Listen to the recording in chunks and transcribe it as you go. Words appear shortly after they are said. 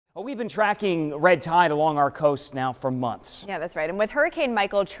Well, we've been tracking red tide along our coast now for months. Yeah, that's right. And with Hurricane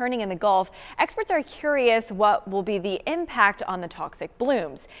Michael churning in the Gulf, experts are curious what will be the impact on the toxic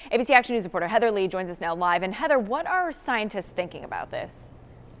blooms. ABC Action News reporter Heather Lee joins us now live. And Heather, what are scientists thinking about this?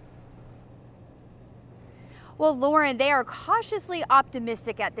 Well, Lauren, they are cautiously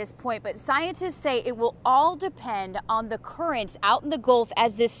optimistic at this point, but scientists say it will all depend on the currents out in the Gulf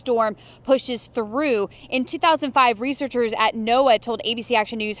as this storm pushes through. In 2005, researchers at NOAA told ABC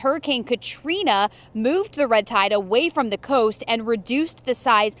Action News Hurricane Katrina moved the red tide away from the coast and reduced the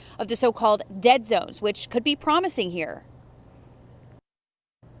size of the so-called dead zones, which could be promising here.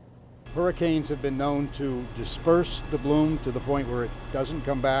 Hurricanes have been known to disperse the bloom to the point where it doesn't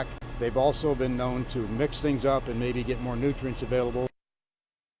come back. They've also been known to mix things up and maybe get more nutrients available.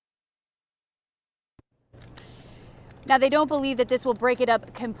 Now, they don't believe that this will break it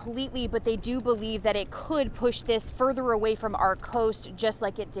up completely, but they do believe that it could push this further away from our coast, just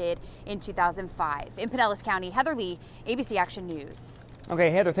like it did in 2005. In Pinellas County, Heather Lee, ABC Action News. Okay,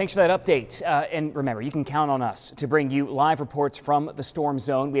 Heather, thanks for that update. And remember, you can count on us to bring you live reports from the storm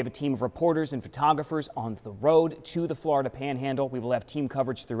zone. We have a team of reporters and photographers on the road to the Florida Panhandle. We will have team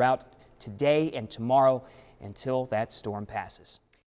coverage throughout today and tomorrow until that storm passes.